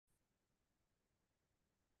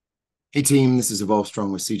Hey team, this is Evolve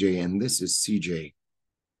Strong with CJ, and this is CJ.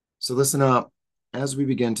 So listen up. As we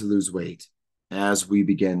begin to lose weight, as we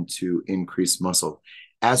begin to increase muscle,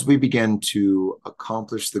 as we begin to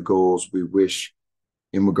accomplish the goals we wish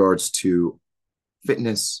in regards to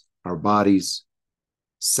fitness, our bodies,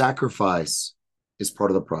 sacrifice is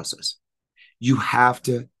part of the process. You have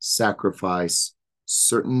to sacrifice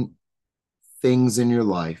certain things in your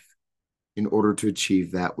life in order to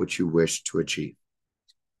achieve that which you wish to achieve.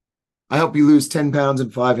 I help you lose 10 pounds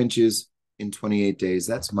and 5 inches in 28 days.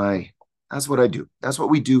 That's what I do. That's what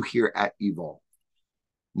we do here at Evolve.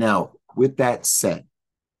 Now, with that said,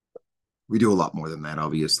 we do a lot more than that,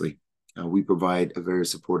 obviously. We provide a very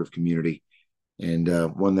supportive community and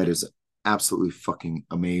one that is absolutely fucking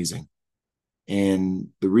amazing. And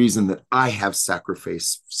the reason that I have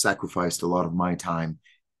sacrificed a lot of my time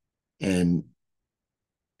and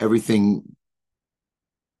everything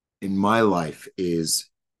in my life is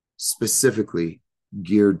specifically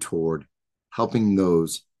geared toward helping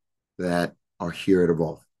those that are here at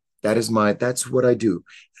Evolve. That's what I do.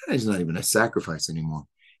 That is not even a sacrifice anymore.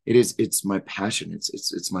 It's my passion.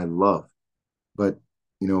 It's my love. But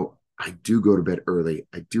I do go to bed early.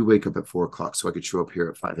 I do wake up at 4 o'clock so I could show up here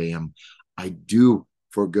at 5 a.m. I do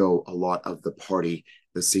forego a lot of the party,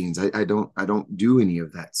 the scenes. I don't do any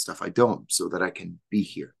of that stuff. I don't, so that I can be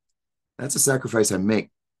here. That's a sacrifice I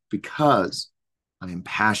make because I am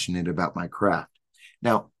passionate about my craft.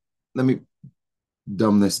 Now, let me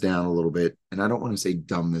dumb this down a little bit. And I don't want to say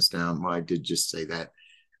dumb this down. Well, I did just say that.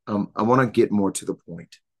 I want to get more to the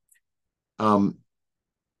point. Um,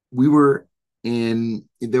 there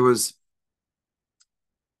was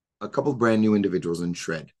a couple of brand new individuals in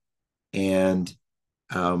Shred, and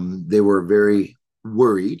they were very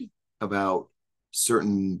worried about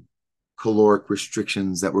certain caloric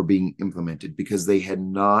restrictions that were being implemented because they had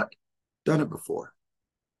not done it before.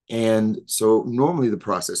 And so normally the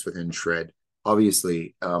process within Shred,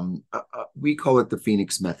 obviously, we call it the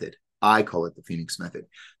Phoenix method. I call it the Phoenix method.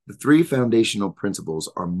 The three foundational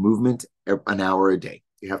principles are movement an hour a day.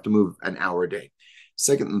 You have to move an hour a day.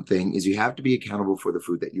 Second thing is you have to be accountable for the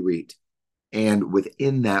food that you eat. And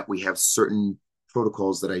within that, we have certain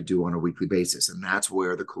protocols that I do on a weekly basis. And that's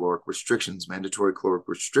where the caloric restrictions, mandatory caloric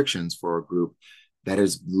restrictions for a group that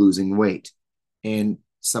is losing weight. And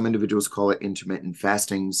some individuals call it intermittent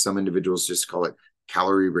fasting. Some individuals just call it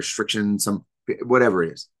calorie restriction, some whatever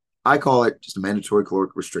it is. I call it just a mandatory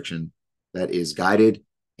caloric restriction that is guided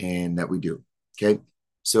and that we do. Okay.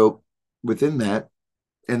 So within that,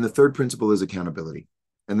 and the third principle is accountability.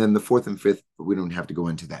 And then the fourth and fifth, we don't have to go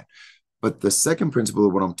into that. But the second principle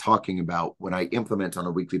of what I'm talking about when I implement on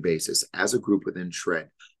a weekly basis as a group within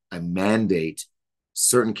Shred, I mandate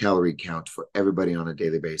certain calorie count for everybody on a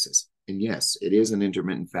daily basis. And yes, it is an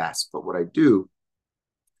intermittent fast, but what I do,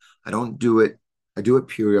 I don't do it, I do it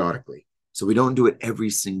periodically. So we don't do it every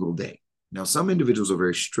single day. Now, some individuals are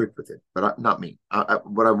very strict with it, but not me.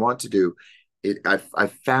 What I want to do, I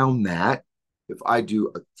found that if I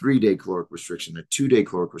do a 3 day caloric restriction, a 2 day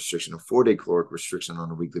caloric restriction, a 4 day caloric restriction on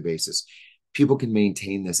a weekly basis, people can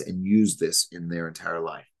maintain this and use this in their entire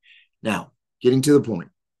life. Now, getting to the point,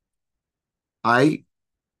 I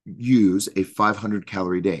use a 500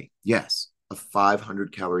 calorie day. Yes, a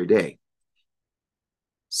 500 calorie day.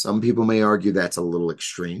 Some people may argue that's a little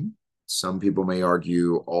extreme. Some people may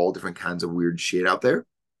argue all different kinds of weird shit out there,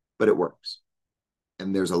 but it works.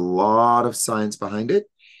 And there's a lot of science behind it.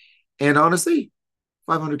 And honestly,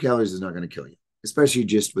 500 calories is not going to kill you, especially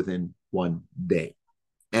just within one day.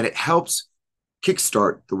 And it helps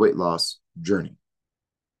kickstart the weight loss journey.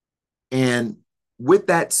 And with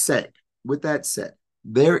that said,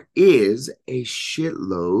 there is a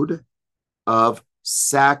shitload of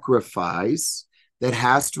sacrifice that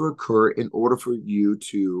has to occur in order for you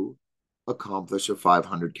to accomplish a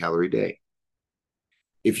 500 calorie day.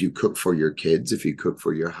 If you cook for your kids, if you cook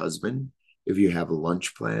for your husband, if you have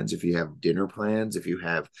lunch plans, if you have dinner plans, if you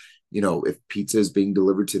have, if pizza is being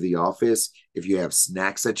delivered to the office, if you have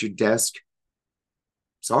snacks at your desk,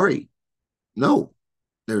 sorry, no,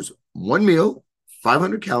 there's one meal,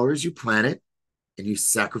 500 calories, you plan it, and you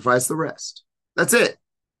sacrifice the rest. That's it.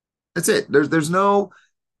 That's it. There's no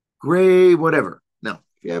gray, whatever. Now,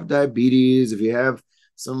 if you have diabetes, if you have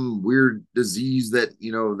some weird disease that,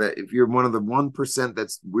 that if you're one of the 1%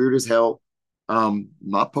 that's weird as hell,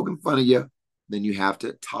 not poking fun of you, then you have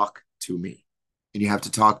to talk to me. And you have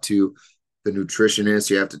to talk to the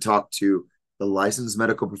nutritionist. You have to talk to the licensed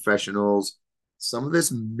medical professionals. Some of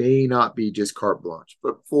this may not be just carte blanche,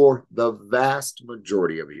 but for the vast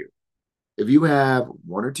majority of you, if you have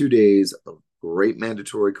 1 or 2 days of great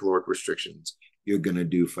mandatory caloric restrictions, you're going to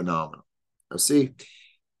do phenomenal. Now, see,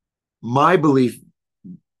 My belief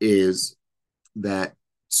is that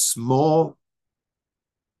small,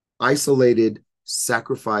 isolated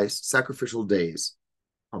sacrificial days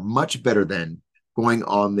are much better than going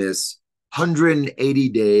on this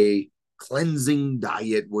 180-day cleansing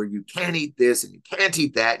diet where you can't eat this and you can't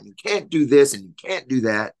eat that and you can't do this and you can't do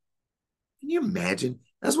that. Can you imagine?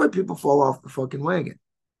 That's why people fall off the fucking wagon.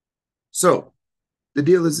 So the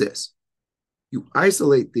deal is this: you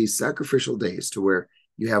isolate these sacrificial days to where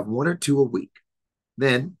you have one or two a week.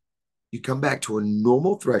 Then you come back to a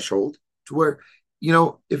normal threshold to where,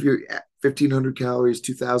 if you're at 1,500 calories,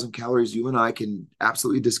 2,000 calories, you and I can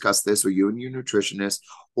absolutely discuss this, or you and your nutritionist,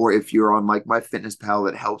 or if you're on like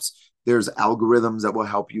MyFitnessPal, that helps. There's algorithms that will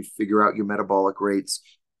help you figure out your metabolic rates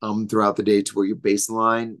throughout the day to where your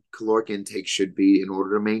baseline caloric intake should be in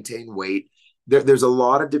order to maintain weight. There's a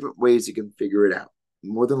lot of different ways you can figure it out.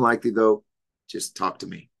 More than likely, though, just talk to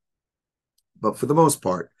me. But for the most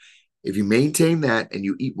part, if you maintain that and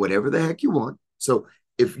you eat whatever the heck you want, so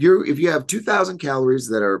if you have 2,000 calories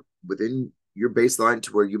that are within your baseline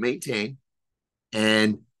to where you maintain,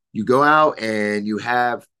 and you go out and you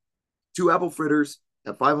have two apple fritters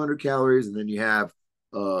at 500 calories, and then you have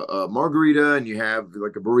a margarita and you have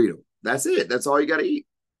like a burrito. That's it. That's all you got to eat.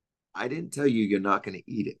 I didn't tell you you're not going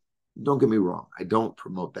to eat it. Don't get me wrong. I don't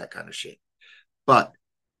promote that kind of shit. But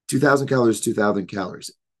 2,000 calories, 2,000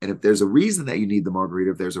 calories. And if there's a reason that you need the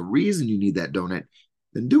margarita, if there's a reason you need that donut,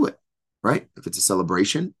 then do it, right? If it's a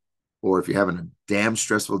celebration, or if you're having a damn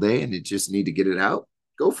stressful day and you just need to get it out,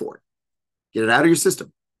 go for it. Get it out of your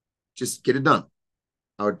system. Just get it done.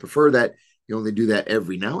 I would prefer that you only do that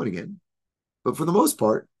every now and again. But for the most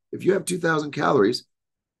part, if you have 2,000 calories,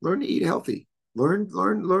 learn to eat healthy. Learn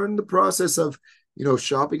the process of,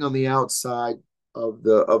 shopping on the outside of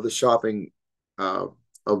the shopping of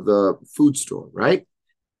the food store, right?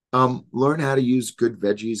 Learn how to use good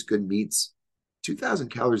veggies, good meats. 2,000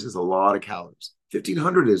 calories is a lot of calories.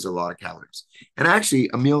 1,500 is a lot of calories. And actually,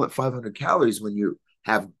 a meal at 500 calories, when you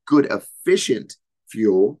have good, efficient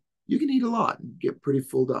fuel, you can eat a lot and get pretty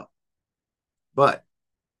filled up. But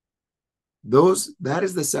that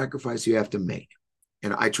is the sacrifice you have to make.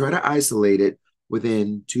 And I try to isolate it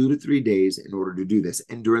within 2 to 3 days in order to do this,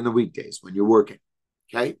 and during the weekdays when you're working.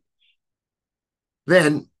 Okay.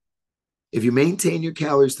 Then, if you maintain your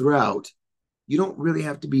calories throughout, you don't really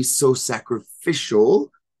have to be so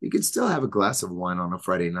sacrificial. You can still have a glass of wine on a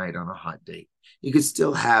Friday night on a hot date. You could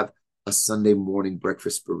still have a Sunday morning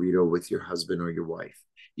breakfast burrito with your husband or your wife.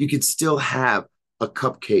 You could still have a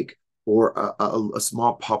cupcake or a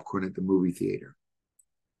small popcorn at the movie theater.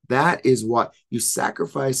 That is what you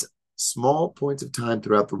sacrifice, small points of time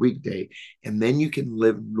throughout the weekday, and then you can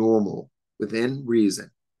live normal within reason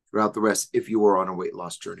throughout the rest if you are on a weight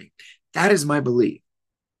loss journey. That is my belief.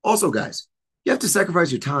 Also, guys, you have to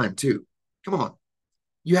sacrifice your time too. Come on.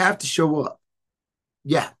 You have to show up.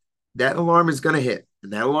 Yeah, that alarm is going to hit,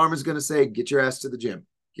 and that alarm is going to say, get your ass to the gym.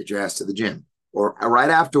 Get your ass to the gym. Or right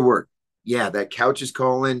after work. Yeah, that couch is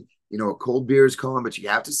calling, a cold beer is calling, but you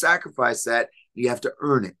have to sacrifice that. You have to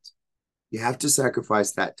earn it. You have to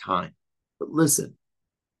sacrifice that time. But listen,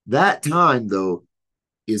 that time, though,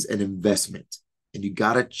 is an investment. And you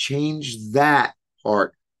got to change that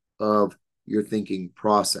part of your thinking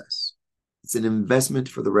process. It's an investment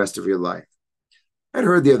for the rest of your life. I'd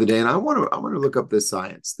heard the other day, and I want to look up this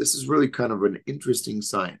science. This is really kind of an interesting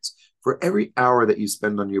science. For every hour that you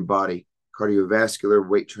spend on your body, cardiovascular,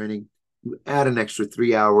 weight training, you add an extra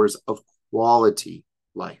 3 hours of quality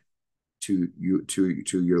life to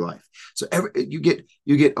your life. So you get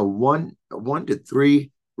a 1 to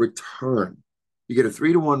 3 return. You get a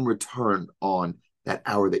 3 to 1 return on that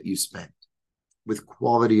hour that you spent with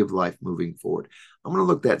quality of life moving forward. I'm going to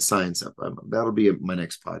look that science up. That'll be my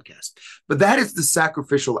next podcast. But that is the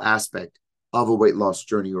sacrificial aspect of a weight loss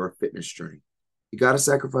journey or a fitness journey. You got to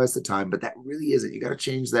sacrifice the time, but that really isn't. You got to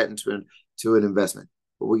change that into an investment.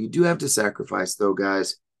 But what you do have to sacrifice, though,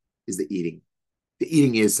 guys, is the eating. The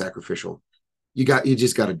eating is sacrificial. You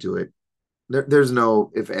just got to do it. There's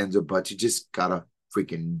no ifs, ands, or buts. You just got to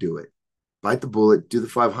freaking do it. Bite the bullet, do the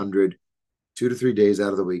 500, 2 to 3 days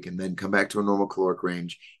out of the week, and then come back to a normal caloric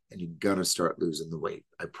range, and you're going to start losing the weight.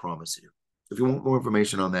 I promise you. If you want more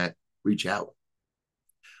information on that, reach out.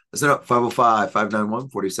 Listen up,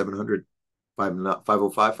 505-591-4700.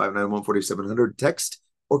 505-591-4700. Text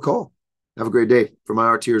or call. Have a great day. For my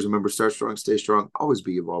RTers, remember, start strong, stay strong, always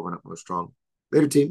be evolving, utmost strong. Later, team.